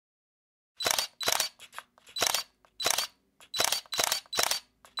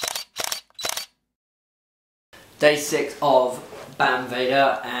Day 6 of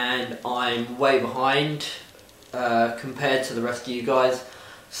Veda, and I'm way behind compared to the rest of you guys,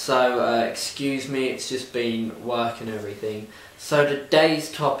 so excuse me, it's just been work and everything. So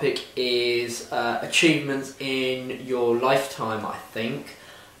today's topic is achievements in your lifetime, I think,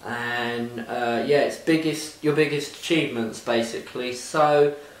 and yeah, it's your biggest achievements basically.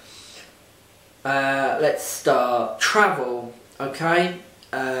 So let's start. Travel, okay?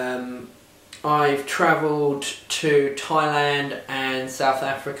 I've travelled to Thailand and South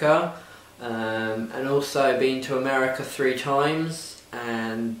Africa, and also been to America 3 times,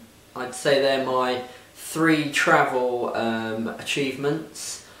 and I'd say they're my 3 travel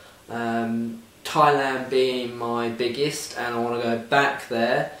achievements. Thailand being my biggest, and I want to go back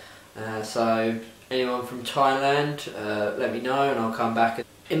there, so anyone from Thailand, let me know and I'll come back.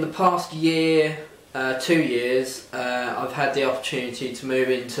 In the past year, 2 years, I've had the opportunity to move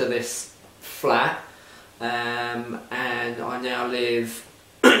into this flat, and I now live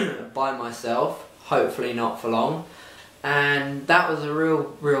by myself, hopefully not for long, and that was a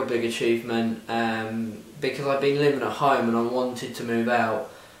real big achievement, because I've been living at home and I wanted to move out,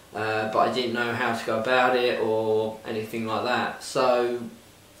 but I didn't know how to go about it or anything like that. So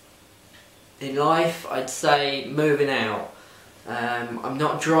in life, I'd say moving out. I'm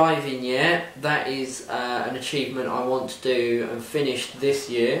not driving yet. That is an achievement I want to do and finish this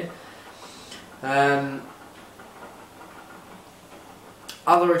year.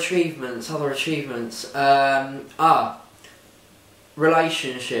 Other achievements.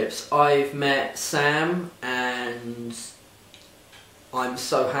 Relationships. I've met Sam, and I'm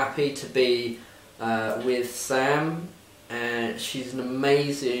so happy to be with Sam, and she's an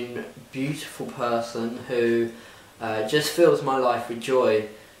amazing, beautiful person who just fills my life with joy,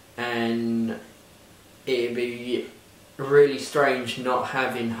 and it'd be really strange not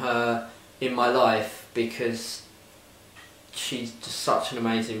having her in my life because she's just such an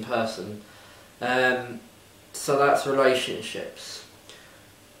amazing person. So that's relationships.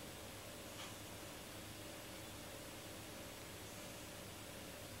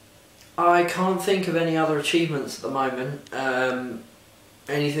 I can't think of any other achievements at the moment.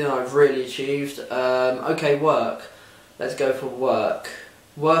 Anything that I've really achieved. Okay, work. Let's go for work.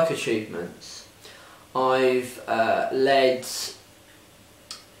 Work achievements. I've led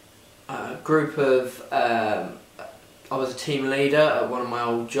a group of, I was a team leader at one of my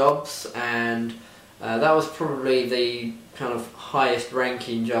old jobs, and that was probably the kind of highest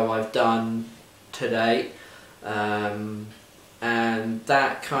ranking job I've done to date, and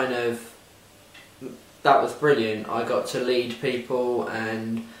that was brilliant. I got to lead people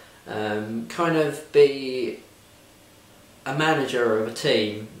and kind of be a manager of a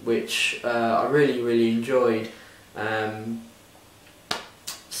team, which I really enjoyed.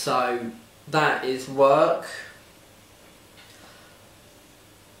 So that is work.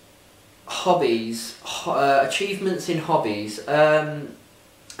 Hobbies, achievements in hobbies.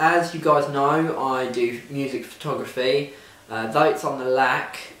 As you guys know, I do music photography. Though it's on the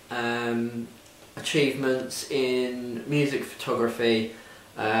lack, achievements in music photography,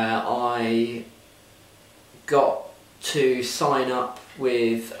 I got to sign up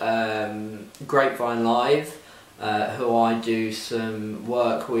with Grapevine Live, who I do some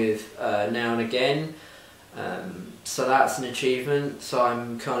work with now and again, so that's an achievement. So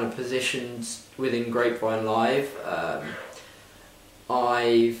I'm kind of positioned within Grapevine Live.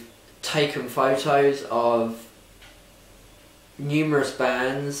 I've taken photos of numerous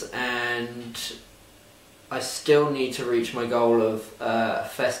bands, and I still need to reach my goal of a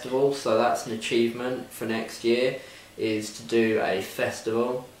festival, so that's an achievement for next year, is to do a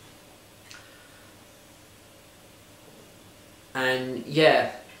festival. And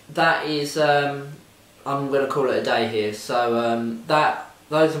yeah, that is, I'm going to call it a day here. So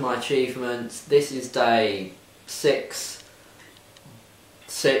those are my achievements. This is day 6,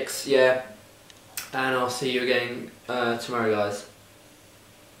 yeah, and I'll see you again tomorrow, guys.